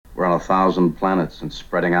around 1,000 planets and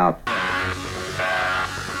spreading out.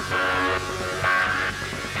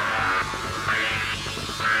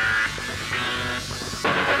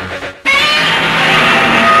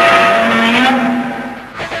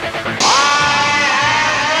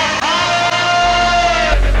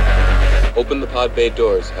 Open the pod bay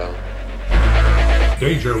doors, Hal.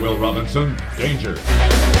 Danger, Will Robinson. Danger.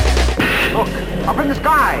 Look, up in the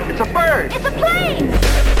sky. It's a bird. It's a plane.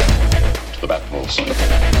 To the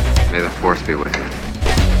Batmobiles. May the Force be with you.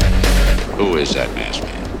 Who is that masked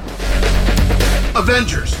man?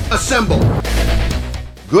 Avengers, assemble!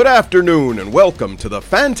 Good afternoon and welcome to the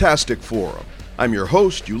Fantastic Forum. I'm your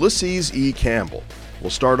host, Ulysses E. Campbell. We'll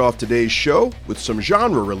start off today's show with some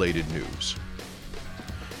genre-related news.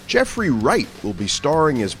 Jeffrey Wright will be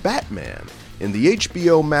starring as Batman in the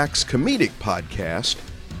HBO Max comedic podcast,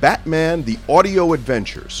 Batman: The Audio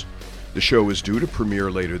Adventures. The show is due to premiere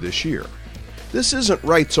later this year. This isn't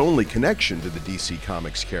Wright's only connection to the DC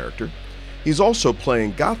Comics character. He's also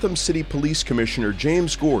playing Gotham City Police Commissioner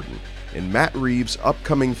James Gordon in Matt Reeves'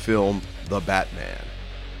 upcoming film, The Batman.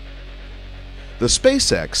 The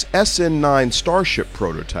SpaceX SN9 Starship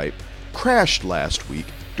prototype crashed last week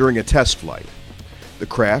during a test flight. The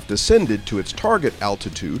craft ascended to its target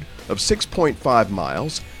altitude of 6.5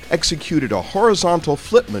 miles, executed a horizontal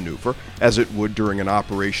flip maneuver as it would during an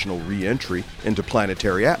operational re-entry into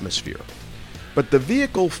planetary atmosphere. But the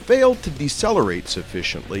vehicle failed to decelerate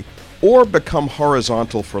sufficiently or become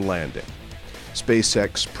horizontal for landing.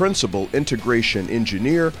 SpaceX principal integration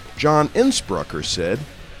engineer John Insprucker said,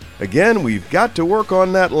 "Again, we've got to work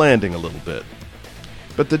on that landing a little bit."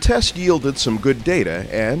 But the test yielded some good data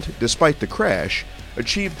and, despite the crash,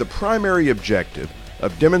 achieved the primary objective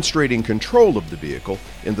of demonstrating control of the vehicle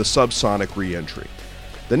in the subsonic re-entry.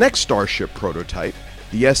 The next Starship prototype,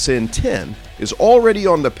 the SN10, is already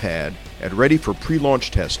on the pad and ready for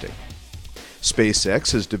pre-launch testing.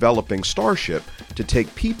 SpaceX is developing Starship to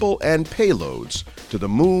take people and payloads to the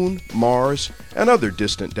Moon, Mars, and other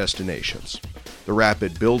distant destinations. The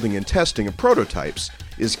rapid building and testing of prototypes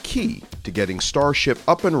is key to getting Starship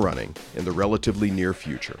up and running in the relatively near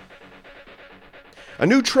future. A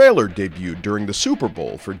new trailer debuted during the Super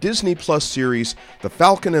Bowl for Disney Plus series The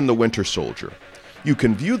Falcon and the Winter Soldier. You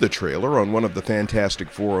can view the trailer on one of the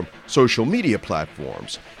Fantastic Forum social media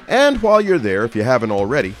platforms. And while you're there, if you haven't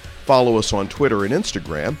already, follow us on Twitter and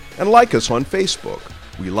Instagram and like us on Facebook.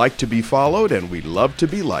 We like to be followed and we love to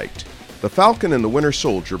be liked. The Falcon and the Winter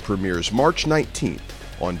Soldier premieres March 19th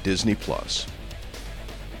on Disney Plus.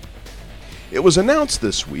 It was announced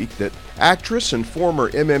this week that actress and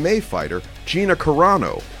former MMA fighter Gina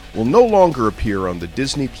Carano will no longer appear on the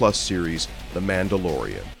Disney Plus series The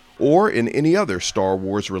Mandalorian, or in any other Star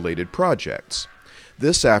Wars-related projects.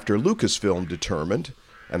 This after Lucasfilm determined,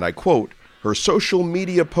 and I quote, "her social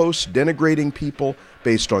media posts denigrating people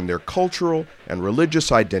based on their cultural and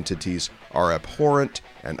religious identities are abhorrent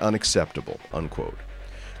and unacceptable," unquote.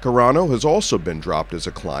 Carano has also been dropped as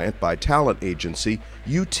a client by talent agency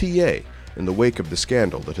UTA, in the wake of the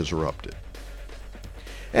scandal that has erupted.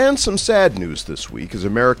 And some sad news this week as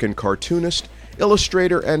American cartoonist,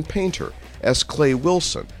 illustrator, and painter S. Clay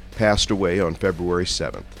Wilson passed away on February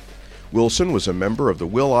 7th. Wilson was a member of the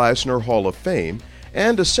Will Eisner Hall of Fame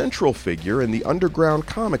and a central figure in the underground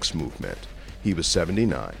comics movement. He was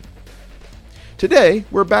 79. Today,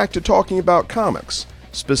 we're back to talking about comics,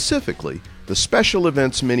 specifically the special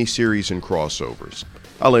events miniseries and crossovers.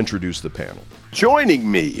 I'll introduce the panel. Joining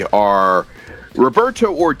me are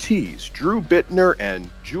Roberto Ortiz, Drew Bittner, and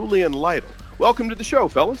Julian Lytle. Welcome to the show,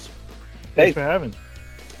 fellas. Thanks for having me.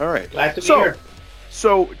 All right. Glad to be here.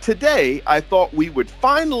 So today, I thought we would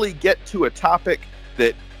finally get to a topic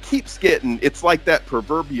that keeps getting, it's like that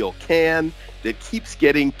proverbial can that keeps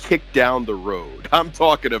getting kicked down the road. I'm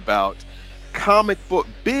talking about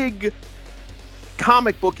big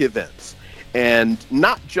comic book events. And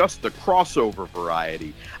not just the crossover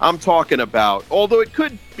variety. I'm talking about, although it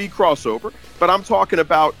could be crossover, but I'm talking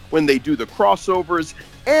about when they do the crossovers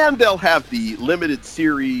and they'll have the limited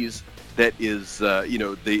series that is,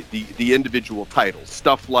 the individual titles.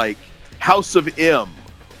 Stuff like House of M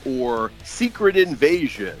or Secret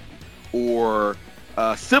Invasion or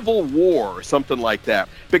Civil War or something like that.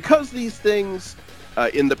 Because these things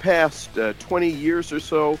in the past 20 years or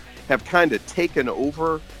so have kind of taken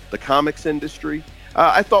over the comics industry,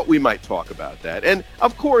 I thought we might talk about that. And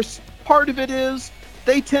of course, part of it is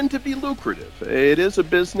they tend to be lucrative. It is a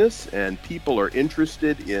business and people are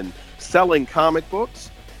interested in selling comic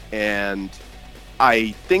books. And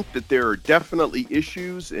I think that there are definitely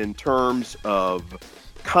issues in terms of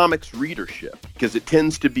comics readership, because it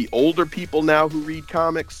tends to be older people now who read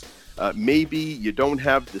comics. Maybe you don't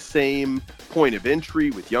have the same point of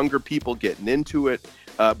entry with younger people getting into it.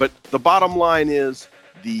 But the bottom line is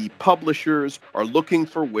the publishers are looking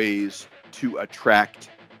for ways to attract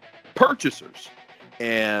purchasers.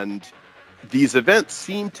 And these events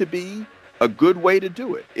seem to be a good way to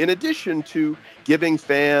do it. In addition to giving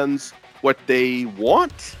fans what they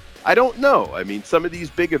want, I don't know. I mean, some of these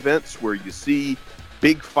big events where you see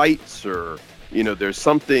big fights or, there's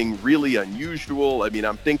something really unusual. I mean,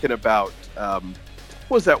 I'm thinking about, what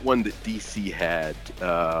was that one that DC had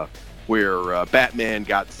where Batman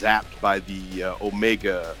got zapped by the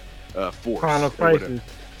Omega Force? Final Crisis.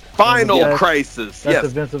 Final Crisis, that's yes.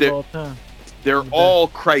 Events of all time. They're all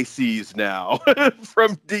crises now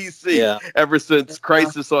from DC. Ever since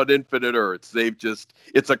Crisis on Infinite Earths,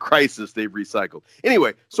 it's a crisis they've recycled.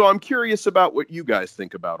 Anyway, so I'm curious about what you guys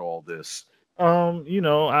think about all this.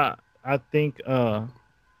 I think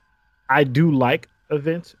I do like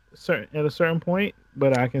events at a certain point,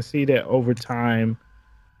 but I can see that over time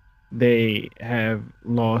they have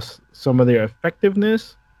lost some of their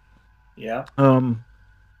effectiveness. Yeah.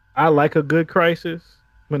 I like a good crisis,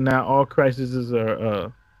 but not all crises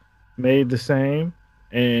are made the same.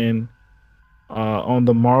 And on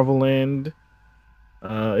the Marvel end,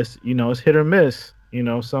 it's hit or miss.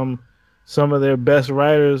 Some of their best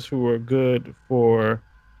writers who are good for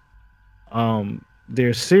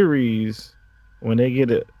their series, when they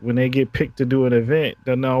get picked to do an event,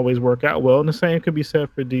 doesn't always work out well. And the same could be said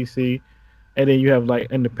for DC. And then you have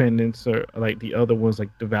like independents or like the other ones like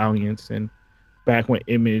the Valiants and back when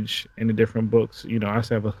Image and the different books, I used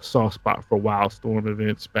to have a soft spot for Wildstorm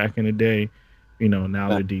events back in the day. Now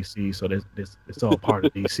they're DC, so it's all part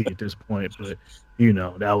of DC at this point. But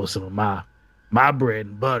that was some of my bread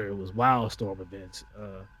and butter was Wildstorm events.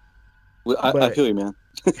 I feel you, man.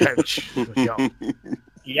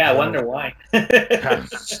 I wonder why. I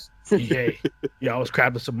was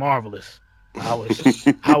crapping some Marvelous. I was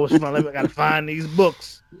I gotta find these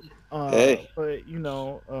books. But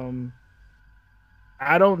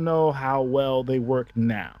I don't know how well they work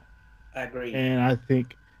now. I agree. And I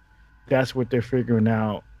think that's what they're figuring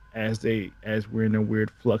out as we're in a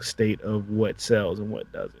weird flux state of what sells and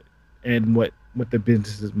what doesn't, and what the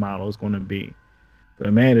business's model is going to be.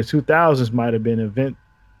 But man, the 2000s might have been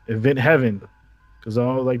event heaven, because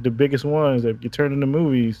all like the biggest ones that you turn into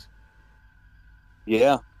movies.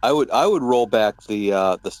 Yeah, I would roll back the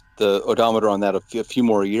odometer on that a few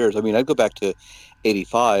more years. I mean, I'd go back to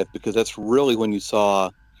 85, because that's really when you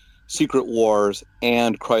saw Secret Wars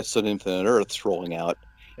and Crisis on Infinite Earths rolling out.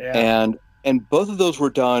 Yeah. And both of those were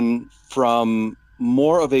done from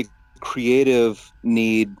more of a creative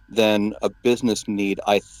need than a business need,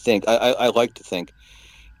 I think. I like to think.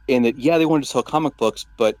 In that, they wanted to sell comic books,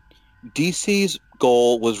 but DC's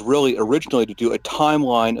goal was really originally to do a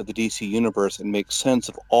timeline of the DC universe and make sense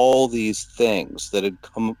of all these things that had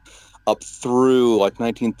come up through like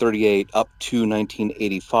 1938 up to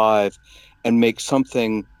 1985 and make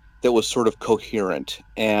something that was sort of coherent.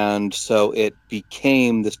 And so it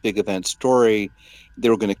became this big event story. They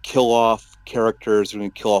were going to kill off characters, they were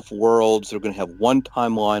going to kill off worlds, they were going to have one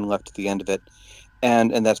timeline left at the end of it.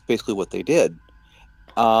 And that's basically what they did.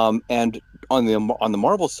 And on the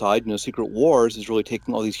Marvel side, Secret Wars is really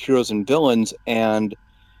taking all these heroes and villains and,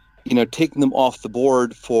 taking them off the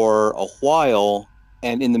board for a while.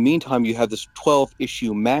 And in the meantime, you have this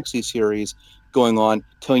 12-issue maxi series going on,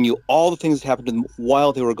 telling you all the things that happened to them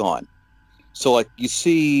while they were gone. So, like, you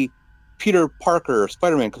see Peter Parker,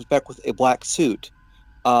 Spider-Man, comes back with a black suit.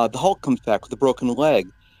 The Hulk comes back with a broken leg.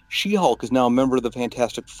 She-Hulk is now a member of the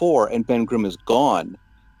Fantastic Four, and Ben Grimm is gone.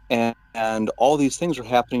 And all these things are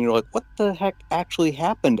happening. You're like, what the heck actually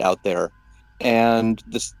happened out there? And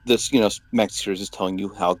this maxi series is telling you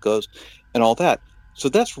how it goes and all that. So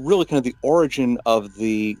that's really kind of the origin of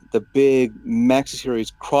the big maxi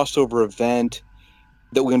series crossover event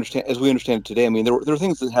that we understand as we understand it today. I mean, there were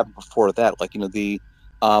things that happened before that, like the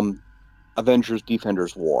Avengers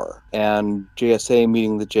Defenders War and JSA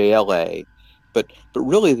meeting the JLA, but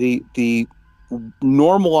really the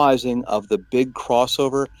normalizing of the big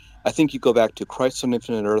crossover. I think you go back to Crisis on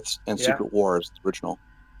Infinite Earths and Secret Wars, the original.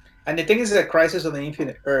 And the thing is that Crisis on the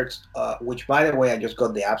Infinite Earths, which by the way I just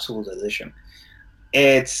got the absolute edition.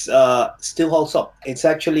 It's still holds up. It's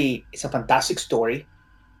a fantastic story.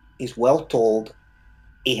 It's well told.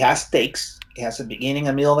 It has stakes. It has a beginning,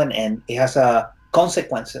 a middle, and an end. It has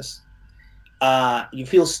consequences. You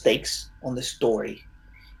feel stakes on the story,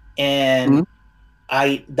 and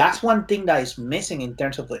that's one thing that is missing in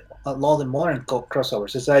terms of a lot of the modern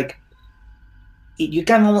crossovers. It's like you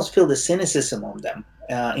can almost feel the cynicism on them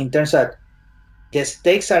in terms of the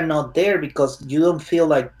stakes are not there because you don't feel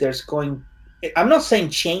like there's going. I'm not saying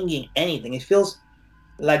changing anything. It feels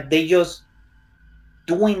like they just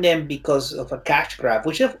doing them because of a cash grab,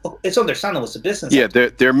 which it's understandable. It's a business. Yeah,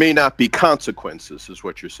 there may not be consequences, is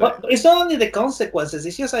what you're saying. But it's not only the consequences.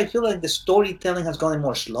 It's just I feel like the storytelling has gotten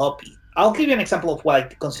more sloppy. I'll give you an example of what I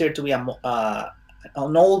consider to be an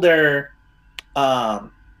older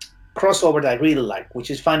crossover that I really like,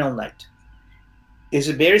 which is Final Night. It's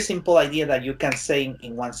a very simple idea that you can say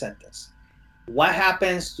in one sentence. What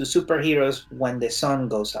happens to superheroes when the sun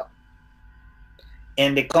goes up?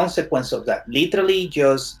 And the consequence of that, literally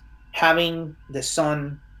just having the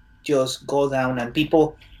sun just go down and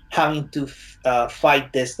people having to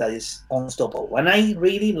fight this that is unstoppable. And I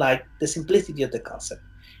really like the simplicity of the concept.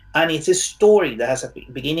 And it's a story that has a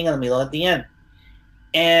beginning, a middle, and the end.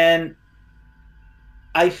 And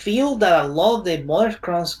I feel that a lot of the modern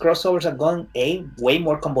crossovers are going way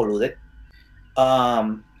more convoluted.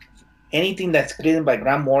 Anything that's created by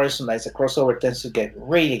Grant Morrison that's a crossover tends to get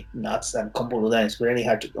really nuts and convoluted, and it's really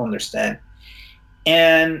hard to understand.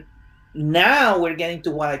 And now we're getting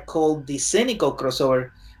to what I call the cynical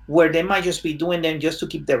crossover, where they might just be doing them just to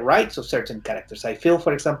keep the rights of certain characters. I feel,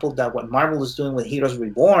 for example, that what Marvel is doing with Heroes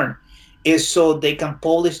Reborn is so they can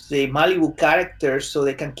polish the Malibu characters so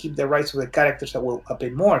they can keep the rights of the characters a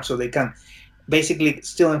bit more, so they can basically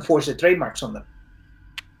still enforce the trademarks on them.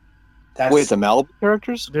 Wait, the Malibu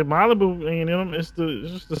characters? The Malibu, it's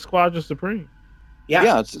just the Squadron Supreme.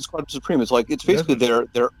 Yeah, it's Squadron Supreme. It's basically their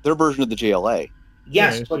version of the JLA.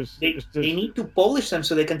 Yes, but they need to polish them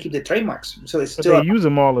so they can keep the trademarks. So it's still they use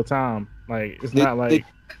them all the time. Like they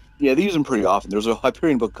use them pretty often. There was a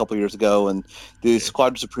Hyperion book a couple years ago, and the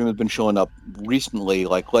Squadron Supreme has been showing up recently,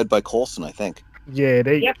 like led by Coulson, I think. Yeah,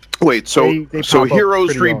 Wait, so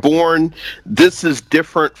Heroes Reborn, often. This is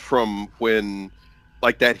different from when,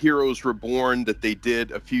 like that Heroes Reborn that they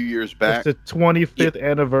did a few years back. It's the 25th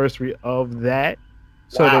anniversary of that,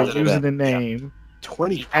 so they're using the name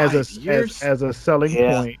 25 years as a selling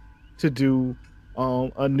point to do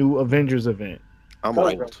a new Avengers event. I'm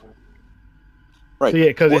old. Right. So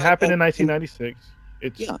because it happened in 1996.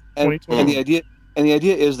 It's 2020. And the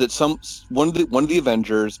idea is that one of the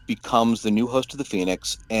Avengers becomes the new host of the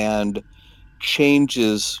Phoenix and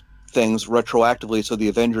changes things retroactively, so the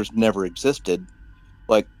Avengers never existed.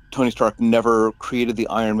 Like Tony Stark never created the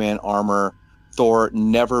Iron Man armor. Thor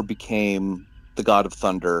never became the God of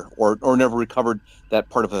Thunder, or never recovered that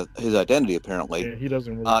part of his identity. Apparently, he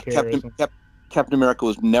doesn't really care. Captain America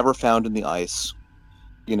was never found in the ice.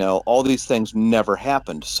 All these things never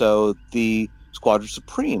happened. So the Squadron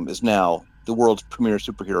Supreme is now the world's premier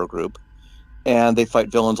superhero group, and they fight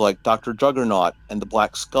villains like Dr. Juggernaut and the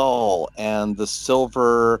Black Skull and the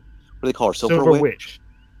Silver. What do they call her? Silver Witch.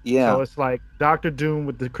 Yeah. So it's like Doctor Doom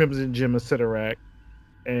with the Crimson Gem of Cyttorak,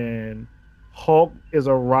 and Hulk is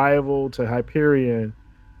a rival to Hyperion,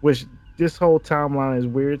 which this whole timeline is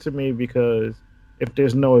weird to me because if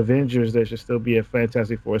there's no Avengers, there should still be a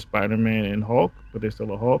Fantastic Four, Spider-Man, and Hulk, but there's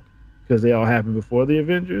still a Hulk because they all happened before the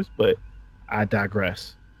Avengers. But I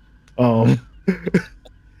digress. It's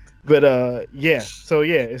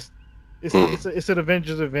an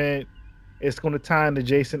Avengers event. It's going to tie into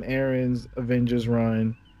Jason Aaron's Avengers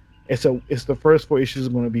run. It's the first 4 issues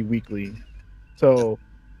are going to be weekly. So,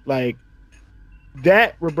 like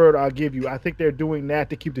that, Roberto, I'll give you. I think they're doing that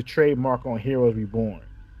to keep the trademark on Heroes Reborn.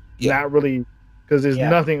 Yeah. Not really, because there's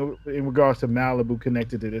nothing in regards to Malibu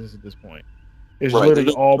connected to this at this point. It's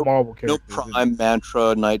literally all Marvel characters. No Prime,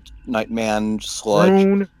 Mantra, Nightman, Sludge.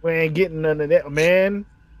 Rune, we ain't getting none of that, man.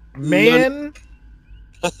 None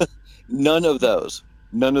of those.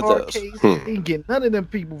 None of those. Ain't getting none of them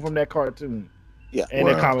people from that cartoon. Yeah, and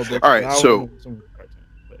the comic book. All right,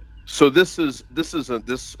 so this is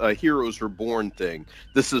a Heroes Reborn thing.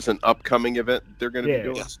 This is an upcoming event they're going to be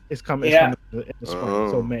doing. It's coming. It's coming in the spring,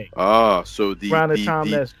 so May. So around the time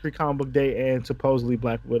that's pre-comic book day and supposedly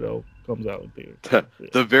Black Widow comes out in theater.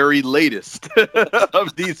 The very latest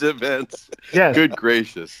of these events. Yes. Good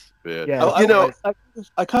gracious. Man. Yeah.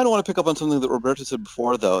 I kind of want to pick up on something that Roberto said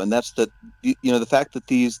before, though, and that's that the fact that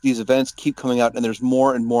these events keep coming out and there's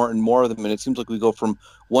more and more and more of them, and it seems like we go from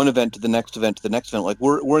one event to the next event to the next event. Like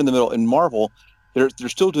we're in the middle. In Marvel, they're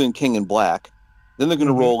still doing King in Black, then they're going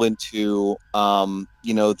to roll into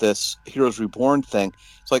this Heroes Reborn thing.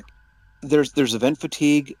 It's like there's event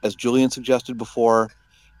fatigue, as Julian suggested before,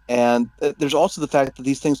 and there's also the fact that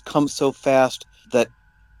these things come so fast that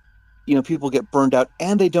people get burned out,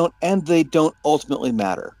 and they don't ultimately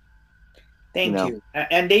matter. Thank you.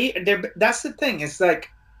 And that's the thing. It's like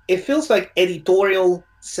it feels like editorial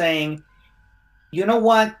saying, you know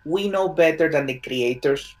what, we know better than the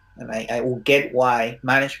creators. and I will get why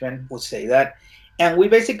management would say that. And we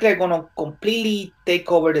basically are going to completely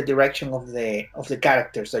take over the direction of the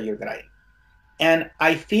characters that you're writing. And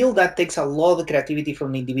I feel that takes a lot of the creativity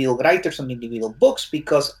from individual writers and individual books,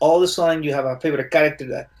 because all of a sudden you have a favorite character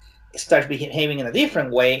that starts behaving in a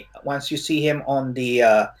different way once you see him on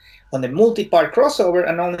the multi-part crossover,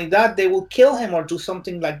 and only that they will kill him or do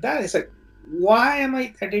something like that. It's like, why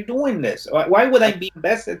are they doing this? Why would I be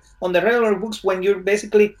invested on the regular books when you're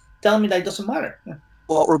basically telling me that it doesn't matter?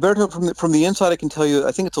 Well, Roberto, from the inside, I can tell you,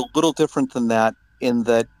 I think it's a little different than that, in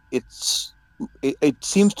that it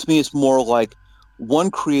seems to me it's more like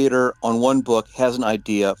one creator on one book has an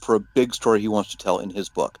idea for a big story he wants to tell in his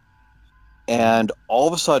book. And all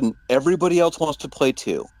of a sudden, everybody else wants to play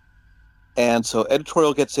too. And so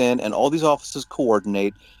editorial gets in, and all these offices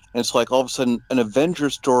coordinate, and it's like all of a sudden an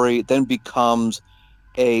Avengers story then becomes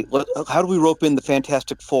how do we rope in the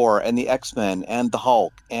Fantastic Four and the X-Men and the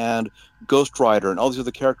Hulk and Ghost Rider and all these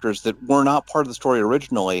other characters that were not part of the story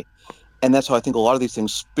originally. And that's how I think a lot of these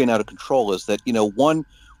things spin out of control, is that,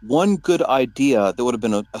 one good idea that would have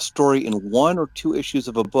been a story in 1 or 2 issues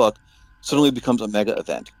of a book suddenly becomes a mega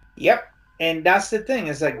event. Yep. And that's the thing.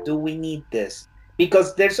 It's like, do we need this?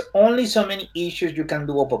 Because there's only so many issues you can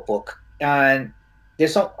do of a book. And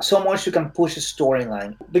there's so much you can push a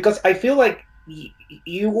storyline. Because I feel like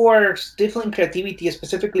you are stifling creativity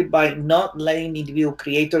specifically by not letting individual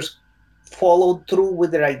creators follow through with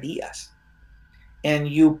their ideas. And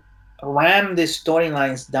you ram these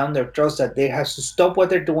storylines down their throats that they have to stop what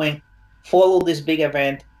they're doing, follow this big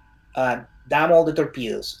event, damn all the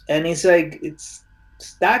torpedoes. And it's like, it's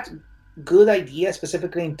that good idea,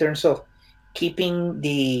 specifically in terms of keeping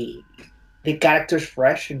the characters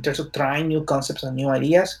fresh, in terms of trying new concepts and new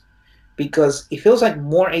ideas, because it feels like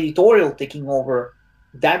more editorial taking over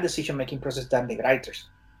that decision-making process than the writers.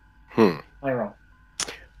 Am I wrong?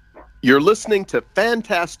 You're listening to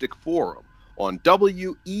Fantastic Forum on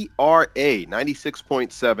WERA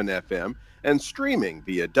 96.7 FM and streaming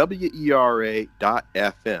via WERA.FM.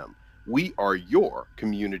 We are your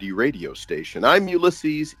community radio station. I'm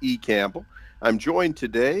Ulysses E. Campbell. I'm joined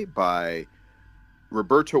today by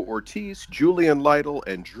Roberto Ortiz, Julian Lytle,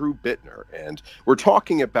 and Drew Bittner. And we're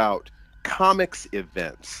talking about comics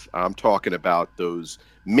events. I'm talking about those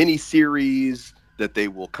mini-series that they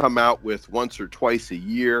will come out with once or twice a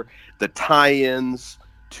year, the tie-ins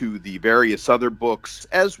to the various other books.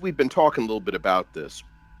 As we've been talking a little bit about this,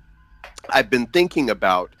 I've been thinking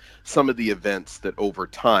about some of the events that over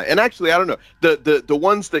time, and actually, I don't know, the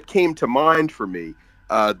ones that came to mind for me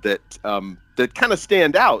that kind of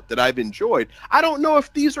stand out that I've enjoyed. I don't know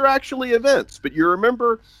if these are actually events, but you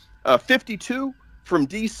remember 52 from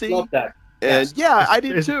DC? Love that. And yeah, I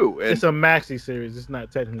did too. And it's a maxi series. It's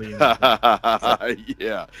not technically an event.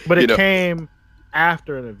 Yeah. But it came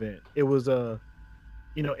after an event. It was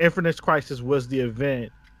Infinite Crisis was the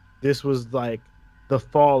event. This was like the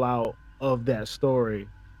fallout of that story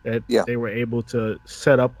that they were able to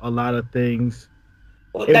set up a lot of things.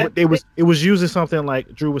 Well, it was using something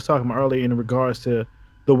like Drew was talking about earlier in regards to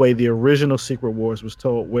the way the original Secret Wars was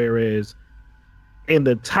told, whereas in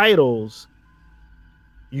the titles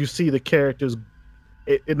you see the characters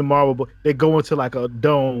in the Marvel book, they go into like a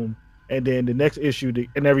dome, and then the next issue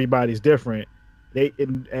and everybody's different.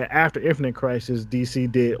 After Infinite Crisis,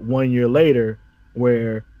 DC did 1 year later,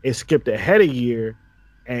 where it skipped ahead a year,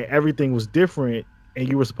 and everything was different, and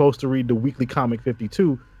you were supposed to read the weekly comic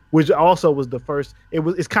 52, which also was the first.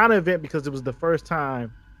 It's kind of event because it was the first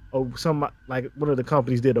time one of the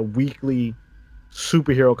companies did a weekly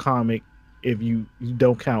superhero comic, if you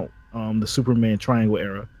don't count the Superman Triangle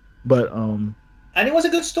era. But and it was a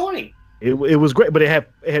good story. It was great, but it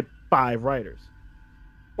had 5 writers.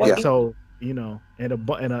 Well, so and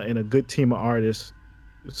a good team of artists.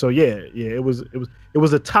 So it was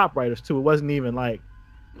the top writers too. It wasn't even like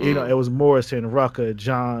it was Morrison, Rucka,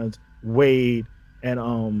 Johns, Wade, and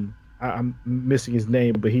I'm missing his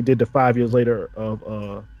name, but he did the 5 years later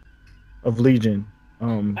of Legion.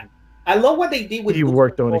 I love what they did with. He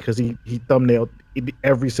worked on it because he thumbnailed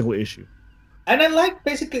every single issue. And I like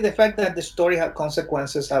basically the fact that the story had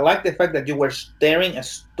consequences. I like the fact that you were staring a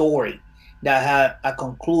story that had a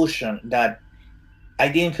conclusion that I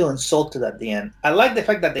didn't feel insulted at the end. I like the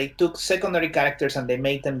fact that they took secondary characters and they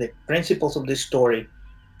made them the principals of this story,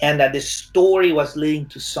 and that the story was leading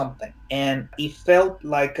to something. And it felt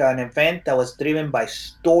like an event that was driven by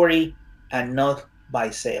story and not by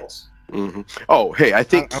sales. Mm-hmm. Oh, hey, I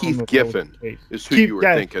think Keith Giffen is who you were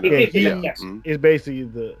thinking of. It's basically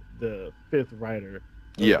the 5th writer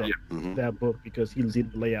of that book, because he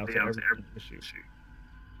did the layouts of every issue.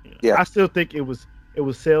 I still think it was it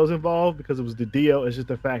was sales involved because it was the deal. It's just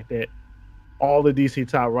the fact that all the DC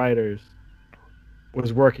top writers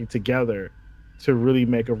was working together to really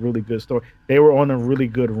make a really good story. They were on a really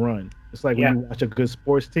good run. It's like when you watch a good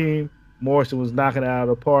sports team, Morrison was knocking it out of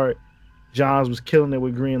the park. Johns was killing it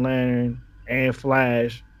with Green Lantern and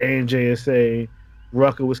Flash and JSA.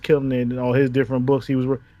 Rucker was killing it in all his different books. They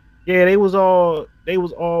was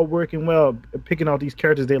all working well, picking out these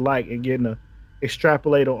characters they like and getting to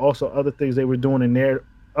extrapolate on also other things they were doing in their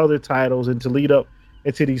other titles and to lead up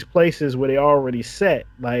into these places where they already set.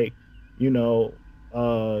 Like, you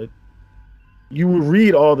would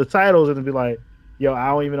read all the titles and be like, yo, I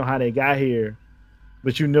don't even know how they got here.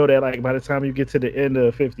 But you know that like by the time you get to the end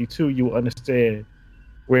of 52, you will understand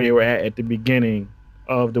where they were at the beginning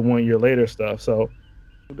of the 1 year later stuff. So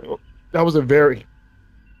that was a very,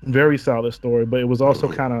 very solid story. But it was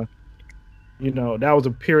also kind of, that was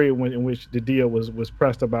a period in which the deal was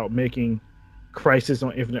pressed about making Crisis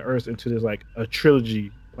on Infinite Earths into this like a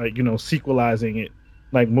trilogy, like sequelizing it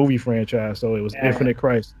like movie franchise. So it was Infinite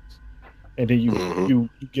Crisis, and then you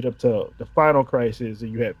get up to the Final Crisis,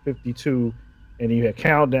 and you had 52. And you had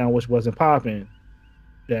Countdown, which wasn't popping.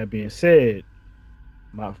 That being said,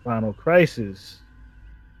 my Final Crisis,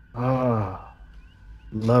 love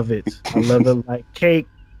it. I love it like cake.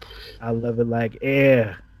 I love it like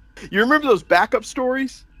air. You remember those backup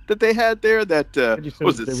stories that they had there? That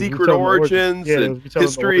was it Secret Origins and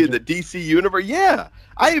History of the DC Universe? Yeah,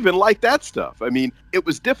 I even like that stuff. I mean, it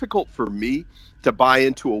was difficult for me to buy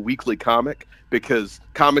into a weekly comic because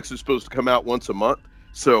comics are supposed to come out once a month.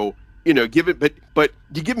 So but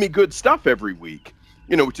you give me good stuff every week,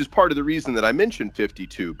 which is part of the reason that I mentioned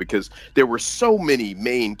 52, because there were so many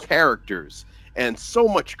main characters and so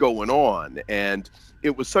much going on, and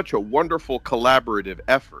it was such a wonderful collaborative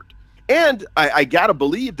effort. And I gotta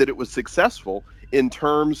believe that it was successful in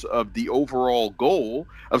terms of the overall goal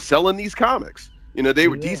of selling these comics.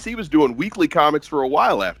 DC was doing weekly comics for a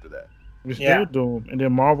while after that. We still do them, and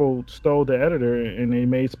then Marvel stole the editor, and they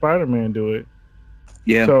made Spider-Man do it.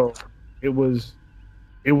 Yeah. So it was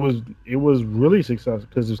really successful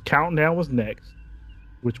because Countdown was next,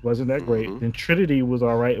 which wasn't that great. Then Trinity was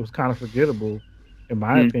all right. It was kind of forgettable, in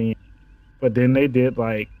my opinion. But then they did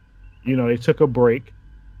they took a break,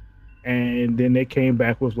 and then they came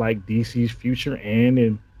back with like DC's Future End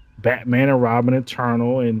and Batman and Robin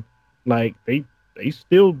Eternal, and like they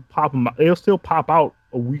still pop them. They'll still pop out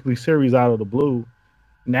a weekly series out of the blue.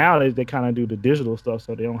 Now they kind of do the digital stuff,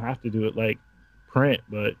 so they don't have to do it like print.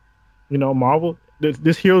 But Marvel,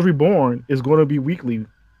 this Heroes Reborn is going to be weekly.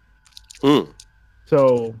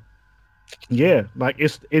 So yeah, like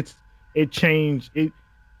it changed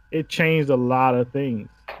a lot of things.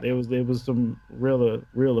 There was some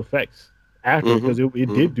real effects after because it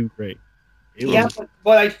did do great.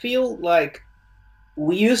 But I feel like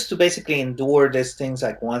we used to basically endure these things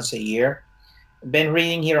like once a year. Been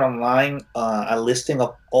reading here online a listing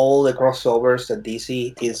of all the crossovers that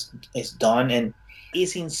DC is done, and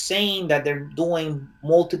it's insane that they're doing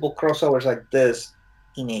multiple crossovers like this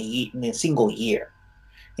in a single year,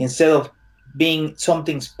 instead of being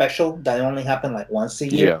something special that only happened like once a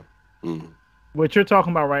year. Yeah. What you're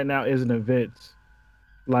talking about right now isn't events.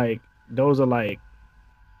 Like those are like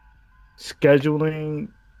scheduling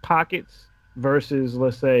pockets versus,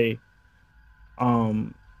 let's say,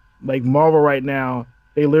 like Marvel right now,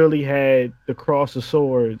 they literally had the Cross of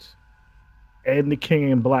Swords and the King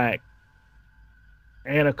in Black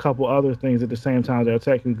and a couple other things at the same time that are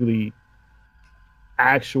technically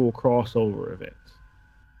actual crossover events.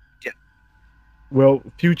 Yeah. Well,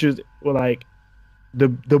 Futures were like the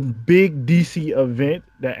big DC event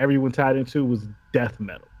that everyone tied into was Death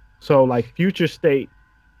Metal. So like Future State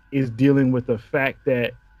is dealing with the fact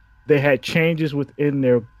that they had changes within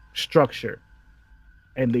their structure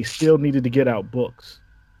and they still needed to get out books.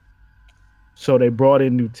 So they brought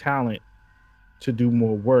in new talent to do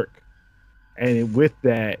more work. And with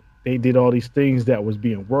that, they did all these things that was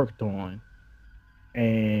being worked on,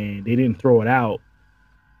 and they didn't throw it out.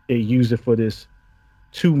 They used it for this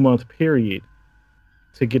 2-month period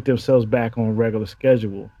to get themselves back on a regular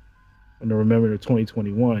schedule and to remember the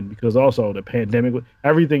 2021, because also the pandemic,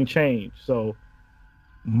 everything changed. So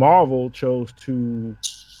Marvel chose to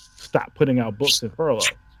stop putting out books in furlough,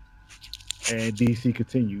 and DC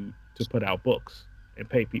continued to put out books and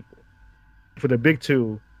pay people. For the big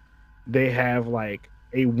two, they have like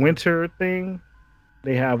a winter thing,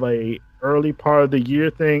 they have a early part of the year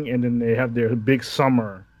thing, and then they have their big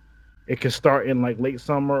summer. It can start in like late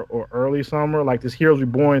summer or early summer. Like this Heroes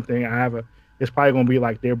Reborn thing, it's probably gonna be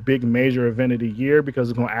like their big major event of the year because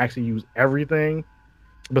it's gonna actually use everything.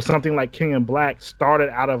 But something like King in Black started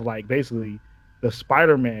out of like basically the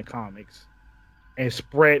Spider-Man comics and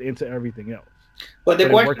spread into everything else. But the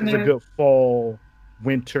But it worked question as a is, good fall,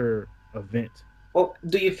 winter event. well,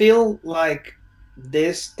 do you feel like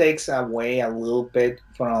this takes away a little bit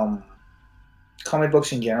from comic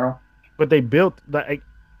books in general? But they built like,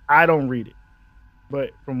 I don't read it,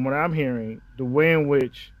 but from what I'm hearing, the way in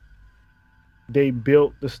which they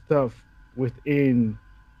built the stuff within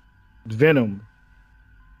Venom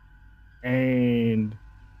and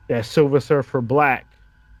that Silver Surfer Black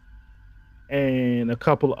and a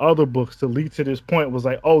couple of other books to lead to this point was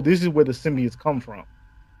like, oh, this is where the symbiotes come from.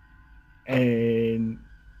 And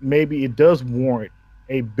maybe it does warrant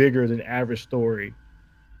a bigger than average story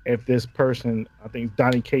if this person, I think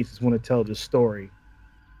Donny Cates, is going to tell the story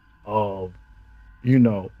of,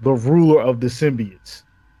 the ruler of the symbiotes.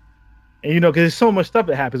 And, because there's so much stuff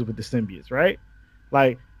that happens with the symbiotes, right?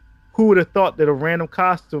 Like, who would have thought that a random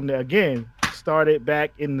costume that, again, started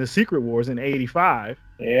back in the Secret Wars in 85,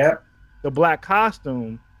 Yeah. the black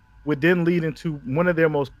costume would then lead into one of their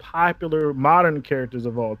most popular modern characters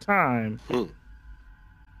of all time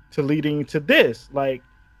to leading to this. Like,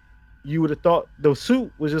 you would have thought the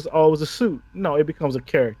suit was just always a suit. No, it becomes a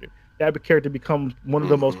character. That character becomes one of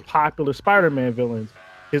the most popular Spider-Man villains.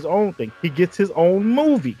 His own thing. He gets his own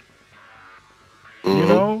movie.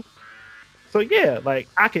 So yeah, like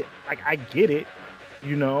I get it.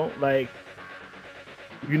 You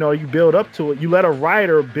build up to it. You let a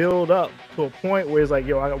writer build up to a point where it's like,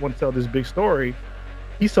 yo, I want to tell this big story.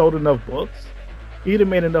 He sold enough books. He'd have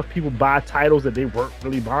made enough people buy titles that they weren't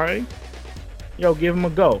really buying. Yo, give him a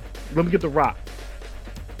go. Let me get the rock.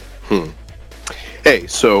 Hey,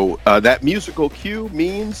 so that musical cue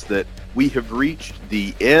means that we have reached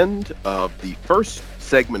the end of the first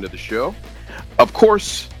segment of the show. Of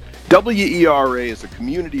course, WERA is a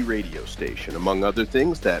community radio station. Among other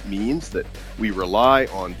things, that means that we rely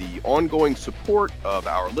on the ongoing support of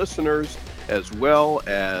our listeners as well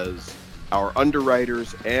as our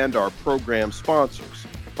underwriters and our program sponsors.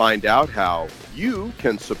 Find out how you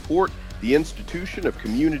can support the institution of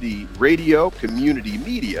community radio, community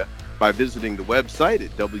media, by visiting the website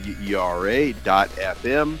at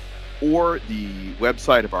wera.fm or the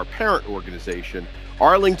website of our parent organization,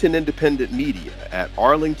 Arlington Independent Media, at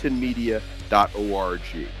arlingtonmedia.org.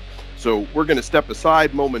 So we're going to step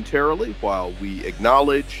aside momentarily while we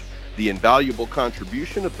acknowledge the invaluable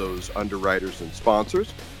contribution of those underwriters and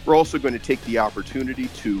sponsors. We're also going to take the opportunity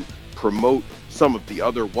to promote some of the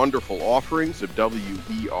other wonderful offerings of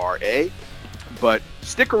WERA. But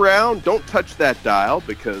stick around, don't touch that dial,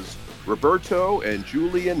 because Roberto and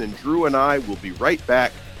Julian and Drew and I will be right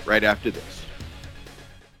back right after this.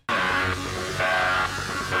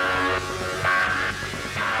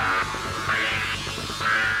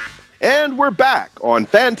 And we're back on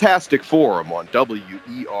Fantastic Forum on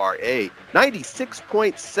WERA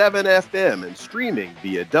 96.7 FM and streaming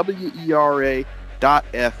via WERA.FM.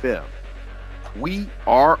 We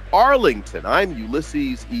are Arlington. I'm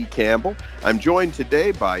Ulysses E. Campbell. I'm joined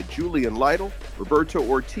today by Julian Lytle, Roberto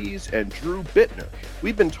Ortiz, and Drew Bittner.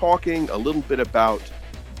 We've been talking a little bit about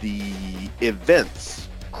the events,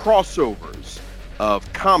 crossovers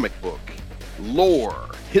of comic book, lore,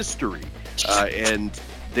 history, and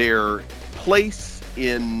their place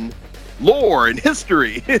in lore and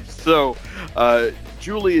history. So,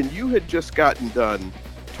 Julian, you had just gotten done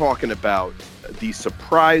talking about the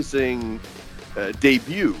surprising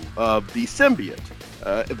debut of the symbiote,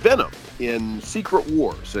 Venom, in Secret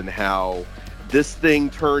Wars, and how this thing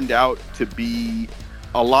turned out to be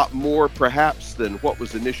a lot more, perhaps, than what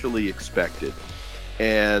was initially expected.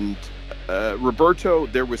 And Roberto,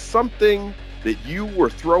 there was something that you were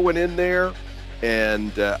throwing in there,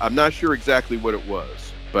 and I'm not sure exactly what it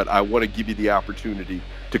was, but I want to give you the opportunity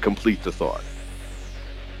to complete the thought.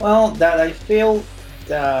 Well, that I feel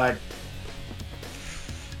that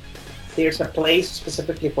there's a place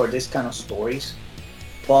specifically for this kind of stories,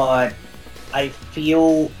 but I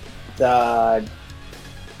feel that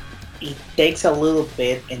it takes a little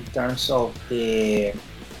bit in terms of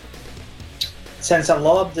since a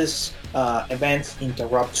lot of these events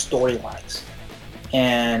interrupt storylines,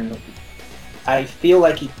 and I feel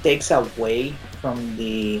like it takes away from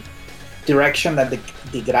the direction that the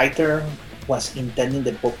writer was intending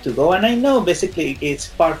the book to go. And I know basically it's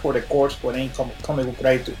par for the course for any comic book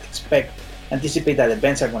writer to anticipate that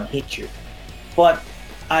events are going to hit you. But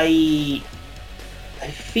I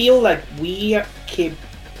feel like we keep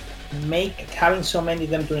having so many of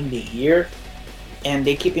them during the year, and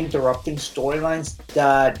they keep interrupting storylines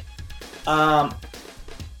that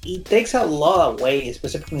it takes a lot away,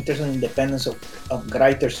 specifically in terms of independence of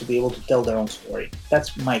writers to be able to tell their own story.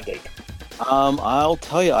 That's my take. I'll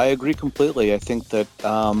tell you, I agree completely. I think that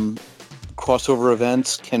crossover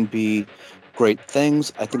events can be great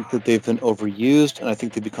things. I think that they've been overused, and I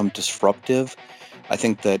think they become disruptive. I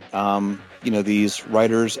think that these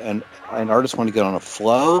writers and artists want to get on a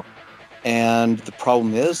flow, and the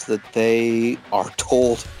problem is that they are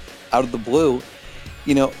told out of the blue,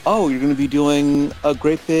 oh, you're going to be doing a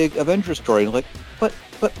great big Avengers story. And like, but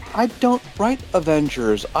I don't write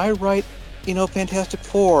Avengers. I write, Fantastic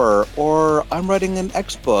Four, or I'm writing an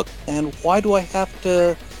X book, and why do I have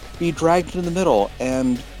to be dragged in the middle?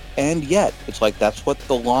 And yet, it's like that's what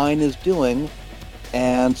the line is doing,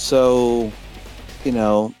 and so,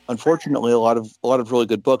 unfortunately, a lot of really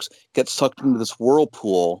good books get sucked into this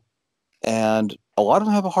whirlpool, and a lot of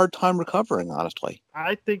them have a hard time recovering. Honestly,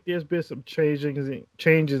 I think there's been some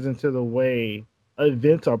changes into the way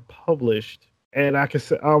events are published. And I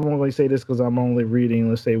won't only say this because I'm only reading,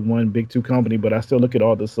 let's say, one Big Two company, but I still look at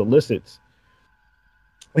all the solicits.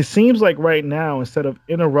 It seems like right now, instead of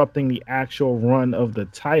interrupting the actual run of the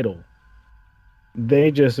title,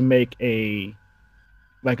 they just make a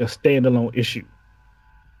standalone issue.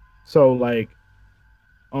 So I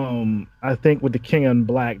think with the King in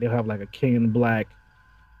Black, they'll have like a King in Black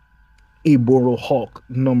Immortal Hulk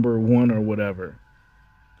 #1 or whatever,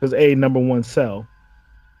 because #1 sell.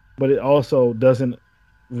 But it also doesn't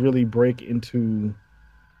really break into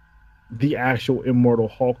the actual Immortal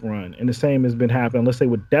Hulk run. And the same has been happening, let's say,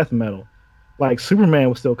 with Death Metal. Like, Superman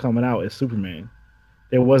was still coming out as Superman.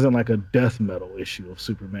 There wasn't like a Death Metal issue of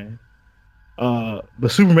Superman. But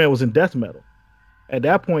Superman was in Death Metal. At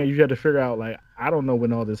that point, you had to figure out, like, I don't know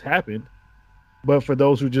when all this happened. But for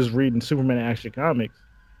those who just reading Superman Action Comics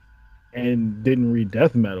and didn't read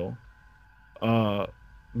Death Metal,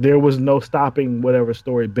 there was no stopping whatever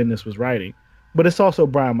story Bendis was writing. But it's also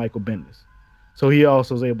Brian Michael Bendis. So he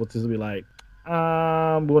also was able to be like,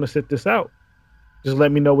 I'm going to sit this out. Just let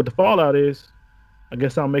me know what the fallout is. I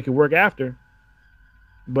guess I'll make it work after.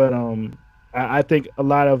 But I think a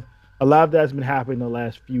lot of that's been happening the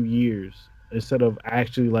last few years, instead of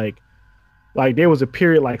actually like there was a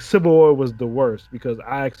period like Civil War was the worst, because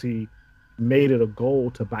I actually made it a goal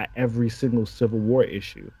to buy every single Civil War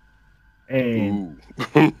issue. And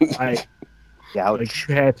like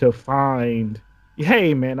you had to find,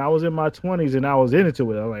 hey man, I was in my 20s and I was into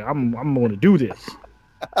it. I was like, I'm going to do this.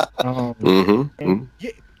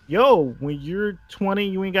 Yo, when you're 20,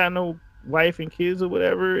 you ain't got no wife and kids or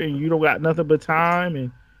whatever, and you don't got nothing but time, and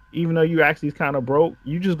even though you actually kind of broke,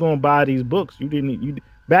 you just gonna buy these books.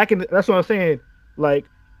 That's what I'm saying. Like,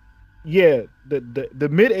 yeah, the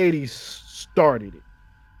mid 80s started it.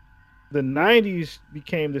 The 90s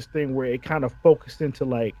became this thing where it kind of focused into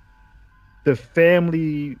like the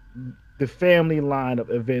family line of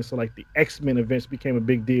events. So like the X-Men events became a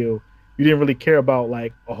big deal. You didn't really care about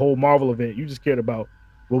like a whole Marvel event. You just cared about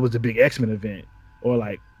what was the big X-Men event, or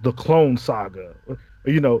like the Clone Saga, or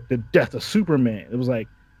the death of Superman. It was like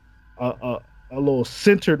a little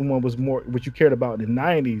centered one was more what you cared about in the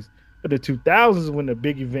 90s. But the 2000s, when the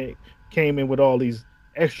big event came in with all these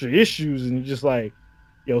extra issues, and you're just like,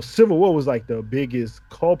 Civil War was like the biggest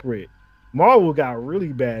culprit. Marvel got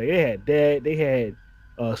really bad. They had that. They had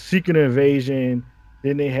Secret Invasion.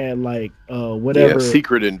 Then they had like whatever. Yeah,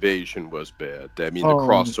 Secret Invasion was bad. I mean, the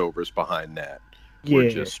crossovers behind that were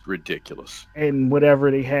just ridiculous. And whatever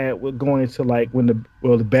they had going into like when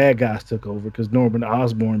the bad guys took over, because Norman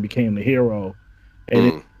Osborn became the hero,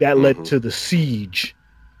 and that led to the Siege.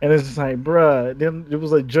 And it's just like, bruh, then it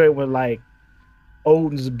was a joint when like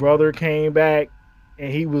Odin's brother came back,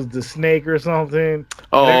 and he was the snake or something.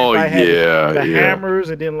 Oh yeah, the hammers,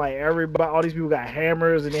 and then like all these people got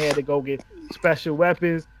hammers, and they had to go get special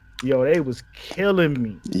weapons. They was killing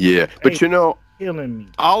me. Yeah, but killing me.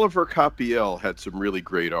 Oliver Copiel had some really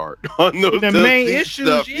great art on those main issues.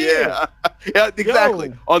 Stuff. Yeah,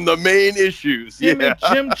 exactly. On the main issues. Him and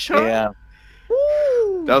Jim Chung. Yeah,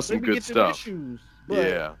 woo, that was some good stuff. But,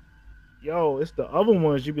 it's the other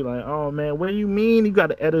ones. You'd be like, oh man, what do you mean? You got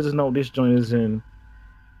the editors know this joint is in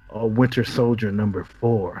Winter Soldier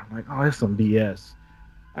 #4. I'm like, oh, that's some BS.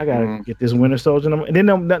 I gotta get this Winter Soldier number, and then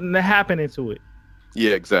nothing happened into it.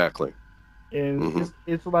 Yeah, exactly. And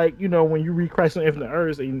it's like, when you read Crisis on Infinite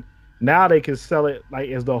Earths, and now they can sell it like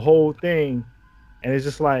as the whole thing, and it's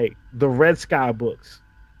just like the Red Sky books.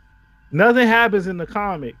 Nothing happens in the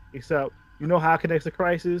comic except how it connects to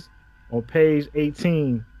Crisis on page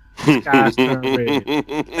 18. Skies turn red.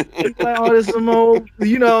 It's like, oh, this some old,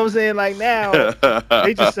 you know what I'm saying? Like now,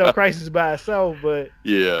 they just sell Crisis by itself, but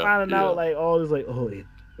finding out like all this, like, oh,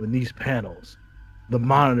 in these panels, the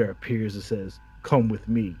monitor appears and says, "Come with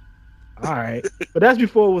me." All right, but that's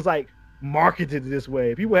before it was like marketed this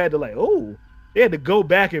way. People had to they had to go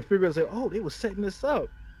back and figure out, say, oh, they were setting this up.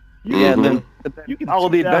 And then all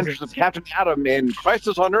of the adventures of Captain Atom in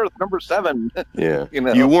Crisis on Earth #7. Yeah,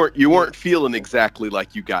 You you weren't feeling exactly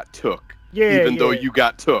like you got took. Yeah, even though you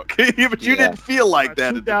got took, but you didn't feel like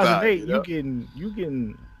that at the time. 2008,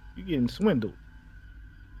 you getting swindled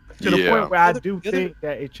to the point where I do think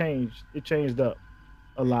that it changed up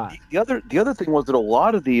a lot. The other thing was that a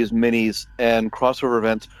lot of these minis and crossover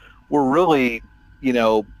events were really,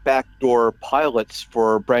 backdoor pilots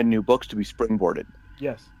for brand new books to be springboarded.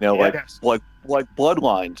 Yes. Like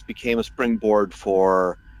Bloodlines became a springboard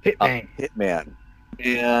for Hitman.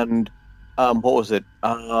 And what was it?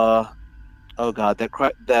 Oh God, there's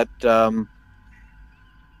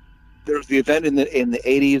the event in the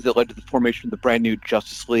 80s that led to the formation of the brand new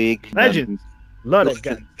Justice League. Legends. Love that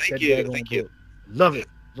guy. Thank you. Love it.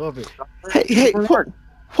 Hey,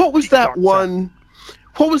 what was that one?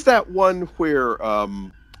 What was that one where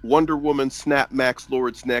Wonder Woman snapped Max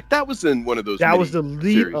Lord's neck? That was in one of those. That was the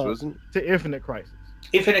lead series, wasn't it? To Infinite Crisis.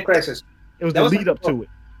 Infinite Crisis. It was the lead up to it.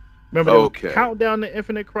 Remember, there was Countdown to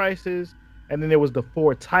Infinite Crisis, and then there was the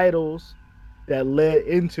 4 titles that led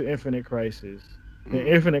into Infinite Crisis.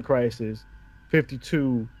 The Infinite Crisis,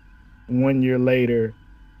 52, 1 year later,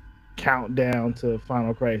 Countdown to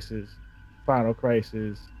Final Crisis, and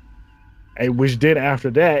which then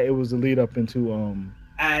after that it was the lead up into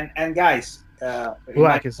and guys,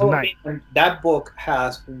 Blackest Night. That book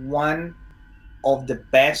has one of the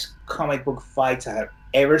best comic book fights I have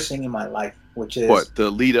ever seen in my life, which is what,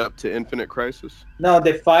 the lead up to Infinite Crisis? No,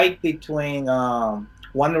 the fight between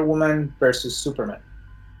Wonder Woman versus Superman,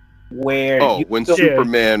 where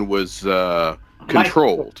Superman was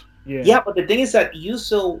controlled. Yeah, but the thing is that you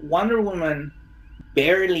saw Wonder Woman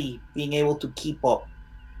barely being able to keep up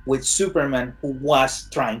with Superman, who was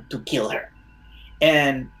trying to kill her,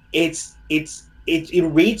 and it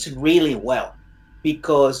reads really well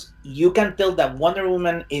because you can tell that Wonder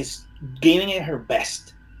Woman is giving it her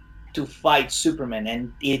best to fight Superman,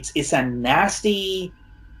 and it's a nasty.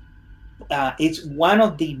 It's one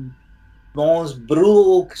of the most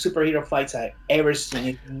brutal superhero fights I've ever seen.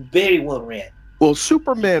 It's very well read. Well,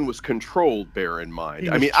 Superman was controlled, bear in mind.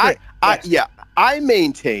 I mean, I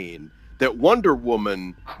maintain that Wonder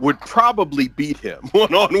Woman would probably beat him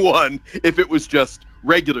one-on-one if it was just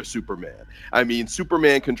regular Superman. I mean,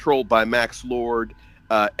 Superman controlled by Max Lord,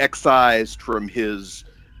 excised from his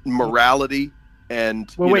morality, and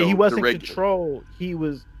he wasn't controlled.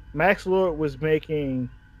 Max Lord was making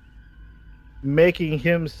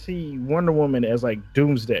him see Wonder Woman as like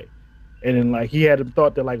Doomsday. And then he had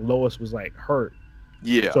thought that Lois was hurt.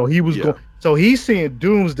 Yeah. So he was going. So he's seeing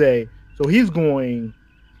Doomsday. So he's going.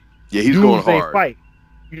 Yeah, he's Doomsday going hard. Fight.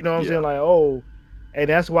 You know what I'm saying? And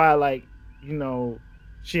that's why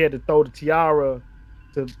she had to throw the tiara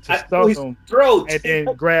to stuff him, throat, and then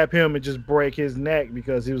grab him and just break his neck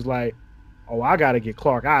because he was like, "Oh, I got to get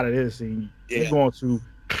Clark out of this, and you're going too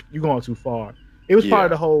far." It was part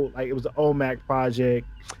of the whole it was the OMAC project.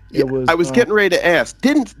 It was. I was getting ready to ask.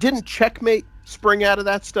 Didn't Checkmate spring out of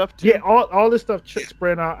that stuff too? Yeah, all this stuff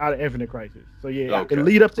sprang out of Infinite Crisis. So it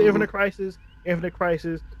lead up to Infinite Crisis, and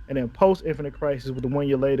then post Infinite Crisis with the 1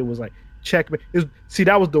 year later was Checkmate.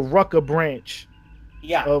 That was the Rucker branch.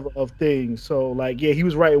 Of things. So he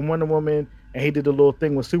was writing Wonder Woman, and he did the little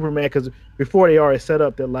thing with Superman because before they already set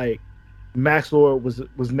up that Max Lord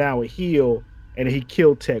was now a heel, and he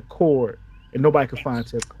killed Ted Kord. And nobody could find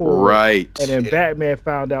Ted Kord. Right. And then Batman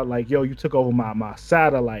found out yo, you took over my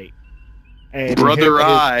satellite. And Brother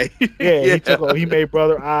Eye. He took over. He made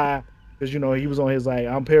Brother Eye because he was on his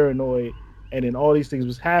I'm paranoid, and then all these things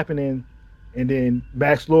was happening, and then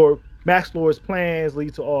Max Lord's plans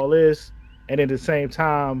lead to all this, and at the same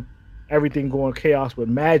time, everything going chaos with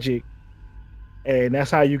magic, and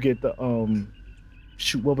that's how you get the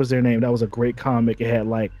what was their name? That was a great comic. It had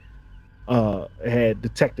it had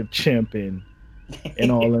Detective Chimp and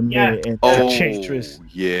all them and Enchantress.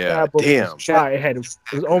 Yeah, damn. It was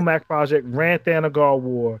OMAC Project, ran Thanagar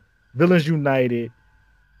War, Villains United,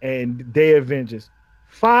 and Day Avengers.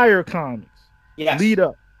 Fire Comics. Yes. Lead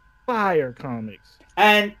up. Fire Comics.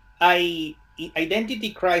 And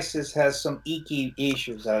Identity Crisis has some icky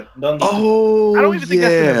issues. I don't even think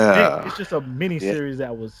that's an event. It's just a mini series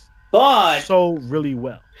that was so really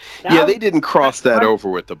well. They didn't cross that over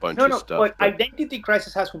with a bunch of stuff. But Identity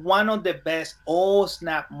Crisis has one of the best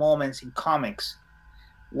snap moments in comics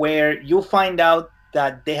where you find out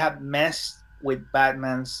that they have messed with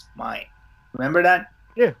Batman's mind. Remember that?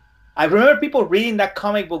 Yeah. I remember people reading that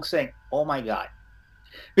comic book saying, "Oh my God."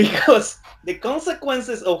 Because the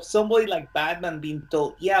consequences of somebody like Batman being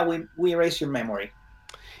told, "Yeah, we erase your memory."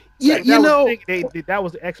 Yeah, like, that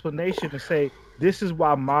was the explanation to say this is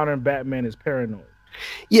why modern Batman is paranoid.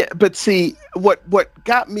 Yeah, but see, what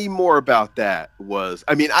got me more about that was,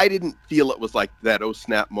 I mean, I didn't feel it was like that oh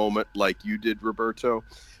snap moment like you did, Roberto,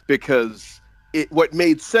 because what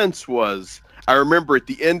made sense was, I remember at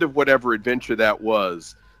the end of whatever adventure that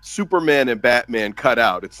was, Superman and Batman cut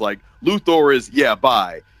out. It's like Luthor is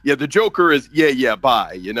bye. Yeah, the Joker is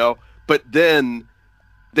bye, you know? But then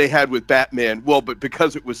they had with Batman, well, but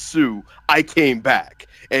because it was Sue, I came back.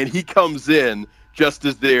 And he comes in just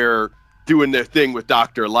as they're doing their thing with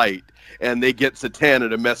Dr. Light, and they get Zatanna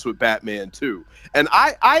to mess with Batman too. And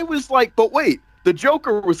I was like, but wait, the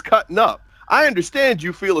Joker was cutting up. I understand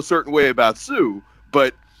you feel a certain way about Sue,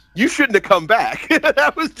 but you shouldn't have come back.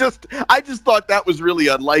 I just thought that was really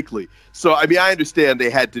unlikely. So, I mean, I understand they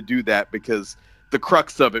had to do that because the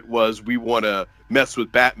crux of it was we want to mess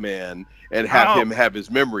with Batman and have him have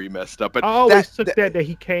his memory messed up. But I always took that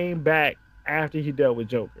he came back after he dealt with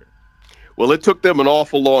Joker. Well, it took them an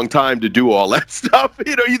awful long time to do all that stuff.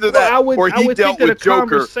 You know, either or he dealt with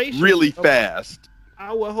Joker really fast.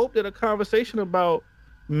 I would hope that a conversation about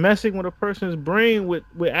messing with a person's brain would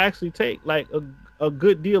actually take like a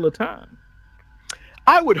good deal of time.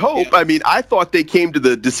 I would hope. I mean, I thought they came to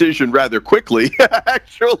the decision rather quickly,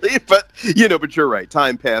 actually. But you're right.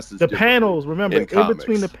 Time passes. The panels, remember, in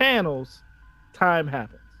between the panels, time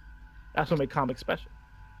happens. That's what makes comics special.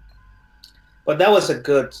 But that was a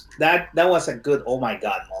good oh my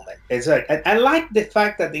god moment. It's like I like the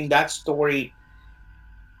fact that in that story,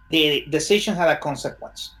 the decision had a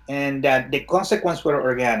consequence, and that the consequence were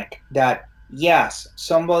organic. That yes,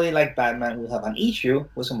 somebody like Batman will have an issue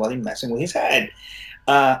with somebody messing with his head.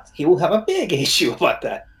 He will have a big issue about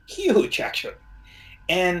that, huge actually.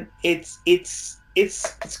 And it's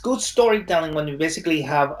good storytelling when you basically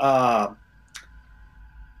have a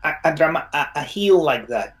heel like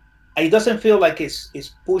that. It doesn't feel like it's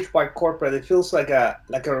pushed by corporate. It feels like an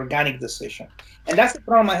organic decision, and that's the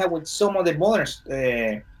problem I have with some of the modern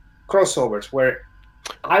crossovers, where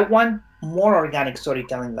I want more organic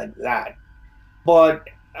storytelling like that. But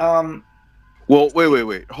well,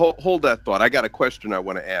 wait. Hold that thought. I got a question I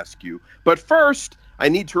want to ask you. But first, I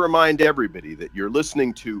need to remind everybody that you're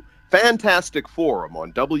listening to Fantastic Forum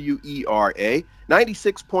on WERA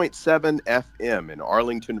 96.7 FM in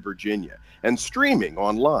Arlington, Virginia, and streaming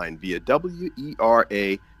online via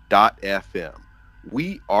WERA.FM.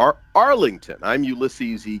 We are Arlington. I'm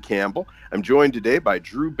Ulysses E. Campbell. I'm joined today by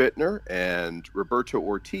Drew Bittner and Roberto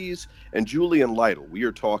Ortiz and Julian Lytle. We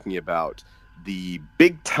are talking about the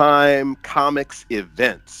big time comics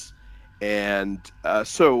events. And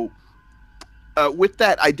with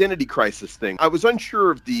that identity crisis thing, I was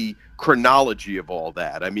unsure of the chronology of all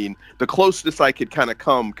that. I mean, the closest I could kind of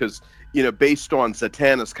come, because, based on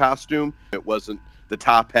Zatanna's costume, it wasn't the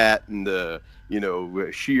top hat and the,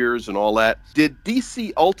 shears and all that. Did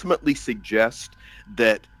DC ultimately suggest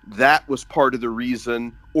that was part of the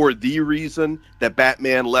reason, or the reason, that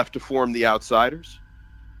Batman left to form the Outsiders?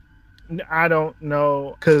 I don't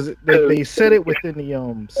know, because they said it within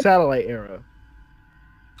the satellite era.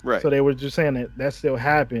 Right. So they were just saying that still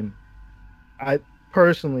happened. I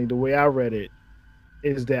personally, the way I read it,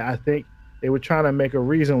 is that I think they were trying to make a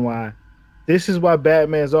reason why. This is why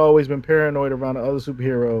Batman's always been paranoid around the other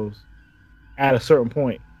superheroes at a certain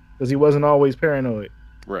point, because he wasn't always paranoid.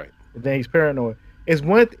 Right. And then he's paranoid. It's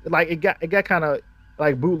one like it got kind of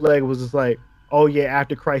like Bootleg was just like, oh yeah,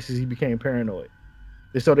 after Crisis he became paranoid.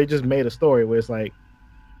 And so they just made a story where it's like,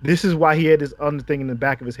 this is why he had this other thing in the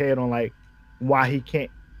back of his head on like why he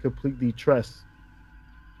can't completely trust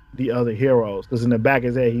the other heroes, because in the back of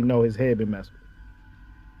his head he know his head been messed with.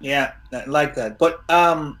 Yeah, I like that. But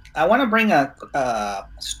I want to bring a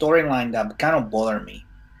storyline that kind of bothered me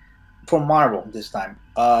from Marvel this time,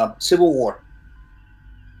 Civil War,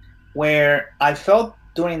 where I felt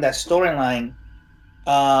during that storyline,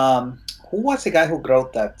 who was the guy who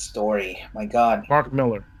wrote that story? My God, Mark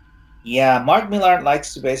Miller. Yeah, Mark Miller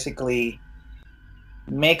likes to basically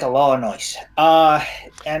make a lot of noise.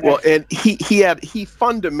 And he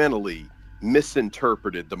fundamentally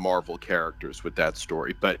misinterpreted the Marvel characters with that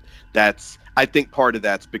story, but I think part of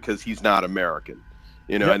that's because he's not American,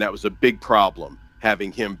 yep. And that was a big problem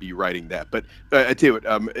having him be writing that. But I tell you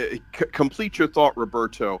what, complete your thought,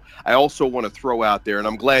 Roberto. I also want to throw out there, and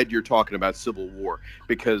I'm glad you're talking about Civil War,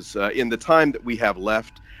 because in the time that we have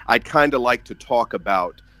left, I'd kind of like to talk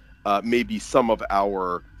about maybe some of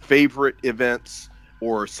our favorite events,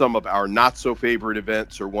 or some of our not so favorite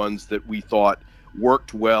events, or ones that we thought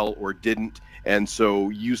worked well or didn't. And so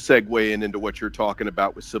you segue into what you're talking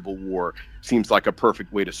about with Civil War. Seems like a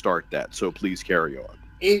perfect way to start that. So please carry on.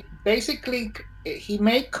 It basically, he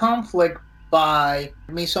made conflict by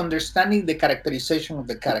misunderstanding the characterization of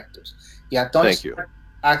the characters. Yeah, Tony Stark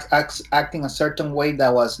acting a certain way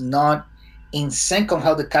that was not in sync on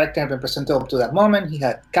how the character had been presented up to that moment. He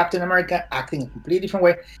had Captain America acting a completely different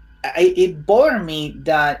way. It bothered me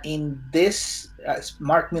that in this,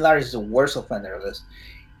 Mark Millar is the worst offender of this.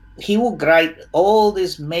 He will write all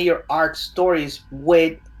these major arc stories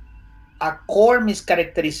with a core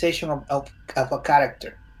mischaracterization of a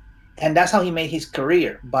character. And that's how he made his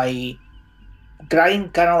career, by writing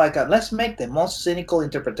kind of like let's make the most cynical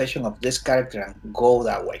interpretation of this character and go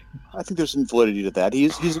that way. I think there's some validity to that.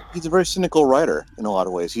 He's a very cynical writer in a lot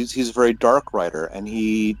of ways. He's a very dark writer, and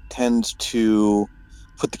he tends to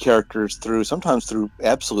put the characters sometimes through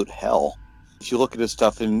absolute hell. If you look at his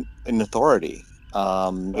stuff in Authority,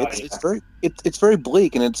 it's very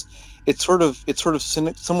bleak, and it's sort of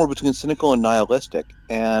somewhere between cynical and nihilistic,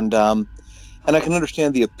 and I can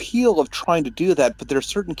understand the appeal of trying to do that, but there are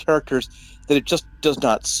certain characters that it just does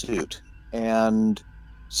not suit, and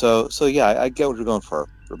so yeah, I get what you're going for,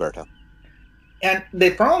 Roberto. And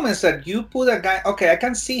the problem is that you put a guy. Okay, I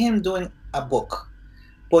can see him doing a book,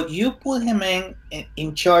 but you put him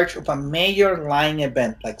in charge of a major line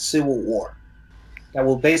event like Civil War, that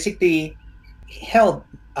will basically, hell,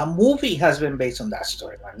 a movie has been based on that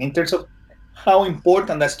storyline in terms of how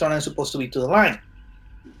important that storyline is supposed to be to the line.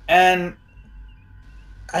 And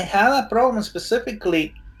I had a problem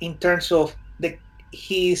specifically in terms of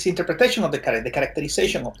his interpretation of the character, the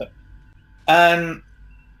characterization of them. And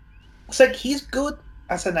it's like he's good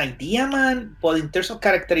as an idea man, but in terms of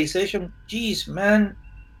characterization, geez, man,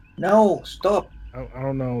 no, stop. I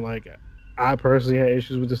don't know, like, I personally had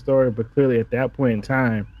issues with the story, but clearly at that point in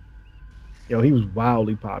time, he was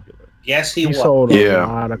wildly popular. Yes, he was. Sold a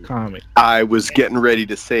lot of comics. I was getting ready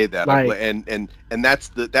to say that, like, and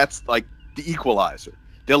that's like the equalizer.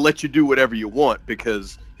 They'll let you do whatever you want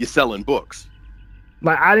because you're selling books.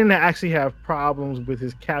 Like, I didn't actually have problems with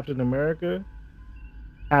his Captain America.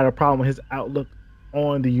 I had a problem with his outlook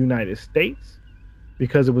on the United States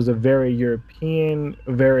because it was a very European,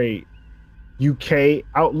 very UK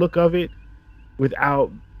outlook of it,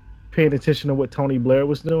 without paying attention to what Tony Blair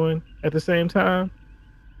was doing at the same time.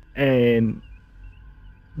 And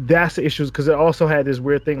that's the issue, because it also had this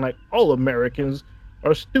weird thing like all Americans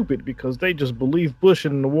are stupid because they just believe Bush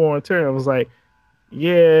in the war on terror. I was like,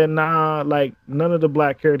 yeah, nah, like none of the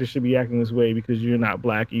black characters should be acting this way because you're not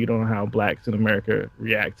black and you don't know how blacks in America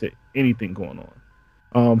react to anything going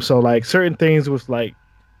on. So like certain things with like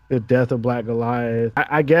the death of Black Goliath,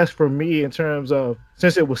 I guess for me, in terms of,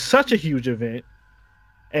 since it was such a huge event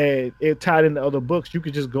and it tied into other books, you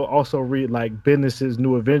could just go also read like Bendis's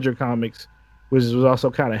New Avenger comics, which was also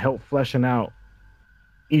kind of help fleshing out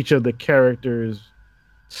each of the characters'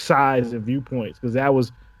 sides and viewpoints,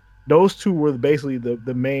 because those two were basically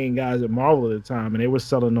the main guys at Marvel at the time, and they were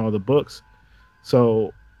selling all the books.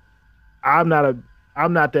 So I'm not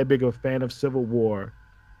that big of a fan of Civil War,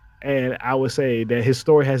 and I would say that his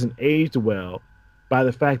story hasn't aged well by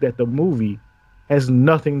the fact that the movie has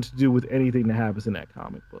nothing to do with anything that happens in that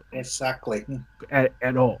comic book. Exactly.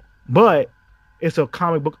 At all. But it's a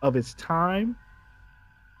comic book of its time,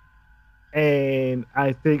 and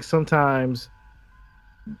I think sometimes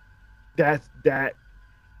that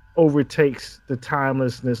overtakes the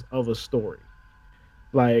timelessness of a story.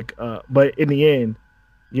 Like, but in the end,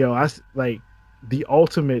 I like the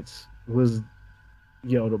Ultimates was,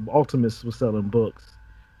 the Ultimates was selling books.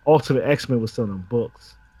 Ultimate X-Men was selling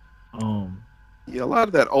books. Yeah, a lot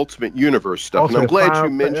of that Ultimate Universe stuff. And I'm glad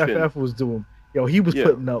you mentioned FF was doing. He was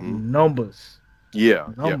putting up numbers. Yeah,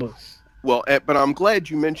 numbers. Yeah. Well, but I'm glad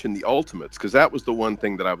you mentioned the Ultimates, because that was the one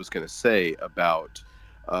thing that I was going to say about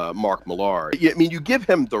Mark Millar. I mean, you give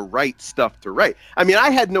him the right stuff to write. I mean, I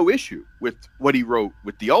had no issue with what he wrote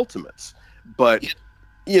with the Ultimates, but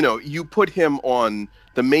you put him on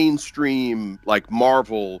the mainstream like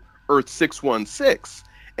Marvel Earth 616,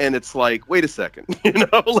 and it's like, wait a second,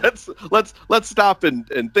 let's stop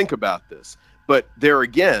and think about this. But there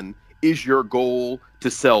again, is your goal to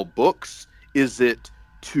sell books? Is it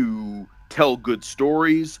to tell good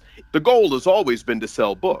stories? The goal has always been to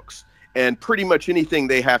sell books. And pretty much anything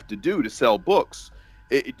they have to do to sell books,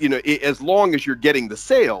 as long as you're getting the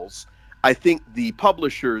sales, I think the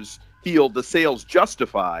publishers feel the sales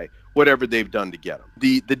justify whatever they've done to get them.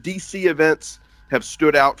 The DC events have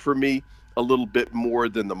stood out for me a little bit more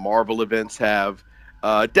than the Marvel events have.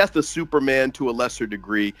 Death of Superman to a lesser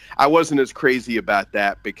degree. I wasn't as crazy about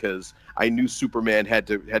that because I knew Superman had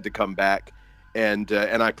to come back, and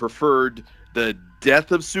I preferred the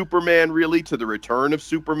death of Superman really to the return of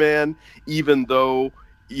Superman, even though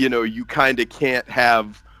you kind of can't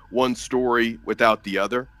have one story without the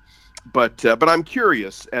other. But I'm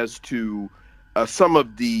curious as to some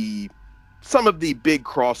of the big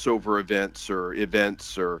crossover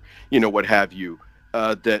events or what have you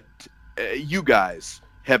that you guys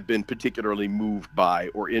have been particularly moved by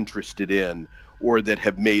or interested in, or that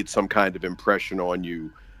have made some kind of impression on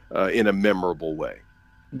you in a memorable way.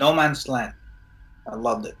 No Man's Land. I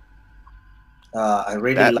loved it. I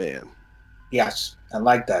really Batman. Yes, I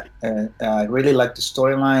like that. I really liked the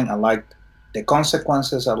storyline. I liked the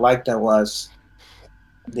consequences. I liked that was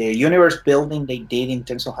the universe building they did in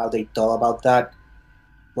terms of how they thought about that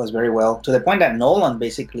was very well, to the point that Nolan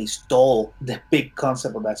basically stole the big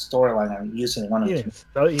concept of that storyline and used it in one of his.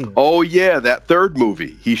 Oh yeah, that third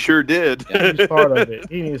movie. He sure did. Yeah, he was part of it.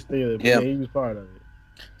 He didn't steal it, but Yeah. he was part of it.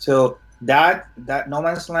 So that No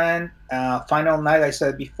Man's Land, Final Night, I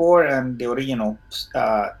said before, and the original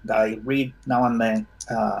that I read now and then,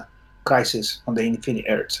 Crisis on the Infinite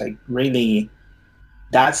Earths.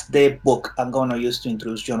 That's the book I'm going to use to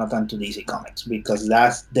introduce Jonathan to DC Comics, because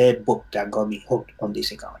that's the book that got me hooked on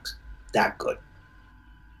DC Comics. That good.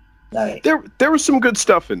 There was some good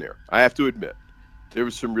stuff in there, I have to admit. There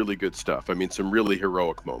was some really good stuff. I mean, some really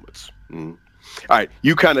heroic moments. All right,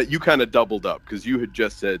 you kind of doubled up, because you had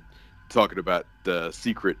just said, talking about the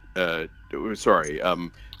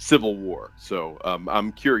Civil War. So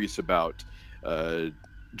I'm curious about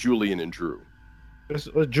Julian and Drew. Let's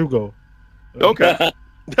Drew go. Okay.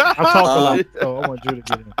 I've talked a lot, so I want Drew to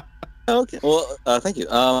get in. Okay. Well, thank you.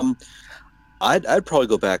 I'd probably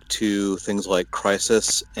go back to things like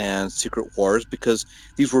Crisis and Secret Wars, because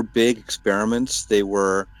these were big experiments. They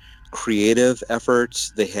were creative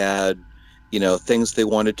efforts. They had, things they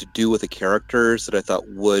wanted to do with the characters that I thought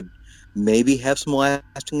would maybe have some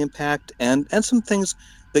lasting impact, and some things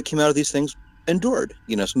that came out of these things endured.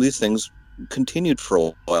 Some of these things continued for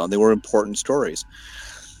a while, and they were important stories.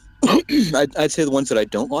 I'd say the ones that I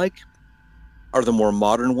don't like are the more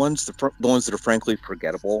modern ones, the ones that are frankly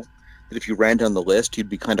forgettable. That if you ran down the list, you'd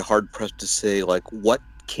be kind of hard pressed to say like what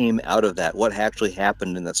came out of that, what actually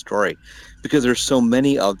happened in that story, because there's so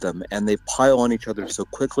many of them and they pile on each other so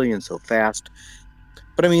quickly and so fast.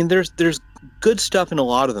 But I mean, there's good stuff in a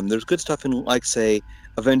lot of them. There's good stuff in, like, say,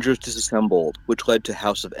 Avengers Disassembled, which led to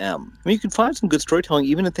House of M. I mean, you can find some good storytelling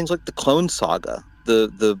even in things like the Clone Saga,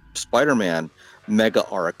 the Spider-Man mega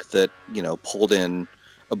arc that pulled in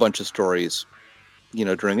a bunch of stories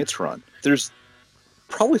during its run. There's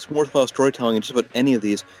probably some worthwhile storytelling in just about any of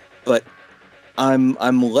these, but I'm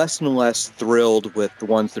less and less thrilled with the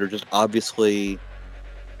ones that are just obviously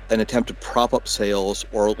an attempt to prop up sales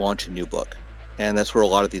or launch a new book, and that's where a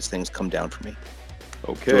lot of these things come down for me.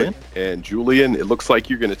 Okay. Julian? And Julian, it looks like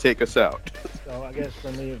you're going to take us out. So I guess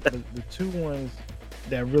for me, the two ones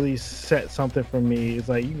that really set something for me is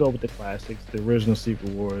like, you go with the classics, the original Secret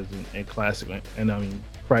Wars and classic, and I mean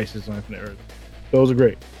Crisis on Infinite Earth. Those are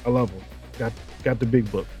great. I love them. Got the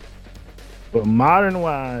big book. But modern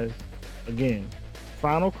wise, again,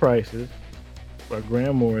 Final Crisis by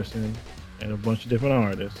Grant Morrison and a bunch of different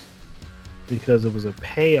artists, because it was a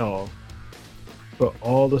payoff for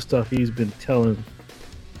all the stuff he's been telling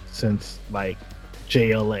since like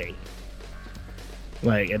JLA.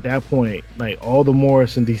 Like at that point, like all the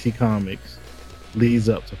Morrison DC Comics leads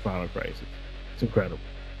up to Final Crisis. It's incredible.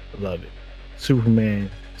 I love it. Superman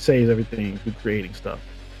saves everything through creating stuff.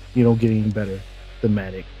 You don't get any better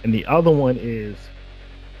thematic. And the other one is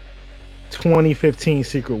 2015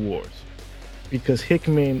 Secret Wars, because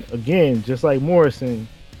Hickman, again, just like Morrison,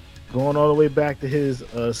 going all the way back to his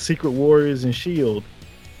Secret Warriors and S.H.I.E.L.D.,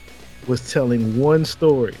 was telling one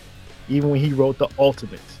story. Even when he wrote the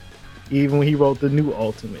Ultimates, even when he wrote the New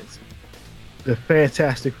Ultimates, the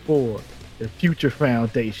Fantastic Four, the Future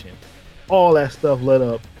Foundation, all that stuff led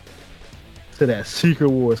up to that Secret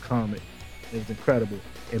Wars comic. It was incredible.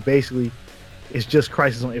 And basically, it's just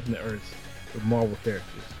Crisis on Infinite Earths with Marvel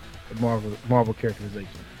characters, with Marvel characterization.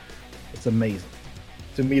 It's amazing.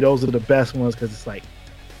 To me, those are the best ones, because it's like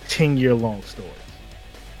 10-year-long stories.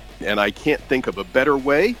 And I can't think of a better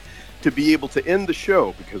way to be able to end the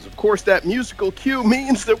show, because of course that musical cue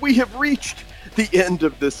means that we have reached the end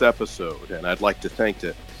of this episode. And I'd like to thank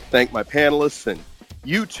my panelists and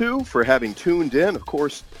you two for having tuned in. Of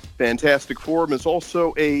course, Fantastic Forum is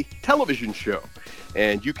also a television show,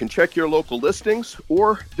 and you can check your local listings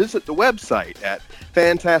or visit the website at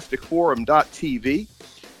fantasticforum.tv.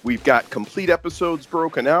 We've got complete episodes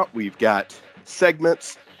broken out. We've got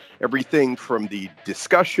segments, everything from the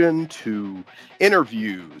discussion to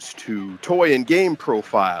interviews to toy and game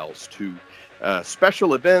profiles to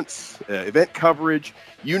special events, event coverage,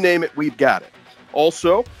 you name it, we've got it.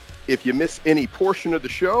 Also, if you miss any portion of the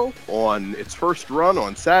show on its first run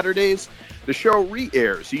on Saturdays, the show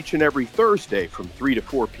re-airs each and every Thursday from 3 to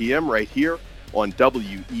 4 p.m. right here on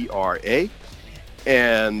WERA.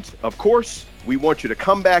 And, of course, we want you to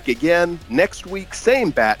come back again next week, same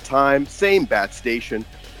bat time, same bat station.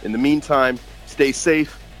 In the meantime, stay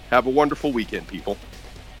safe. Have a wonderful weekend, people.